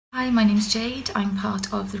Hi, my name's Jade. I'm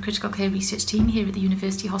part of the critical care research team here at the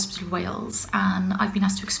University Hospital of Wales, and I've been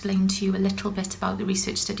asked to explain to you a little bit about the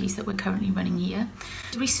research studies that we're currently running here.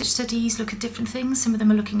 The research studies look at different things. Some of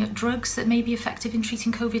them are looking at drugs that may be effective in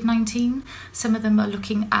treating COVID-19. Some of them are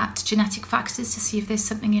looking at genetic factors to see if there's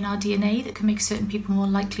something in our DNA that can make certain people more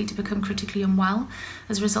likely to become critically unwell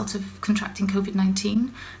as a result of contracting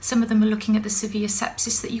COVID-19. Some of them are looking at the severe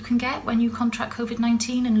sepsis that you can get when you contract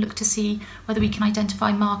COVID-19 and look to see whether we can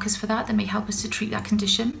identify markers for that may help us to treat that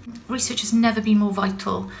condition. Research has never been more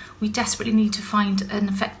vital. We desperately need to find an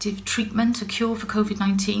effective treatment, a cure for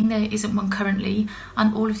COVID-19. There isn't one currently,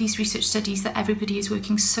 and all of these research studies that everybody is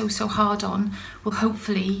working so hard on will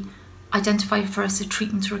hopefully identify for us a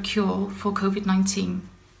treatment or a cure for COVID-19.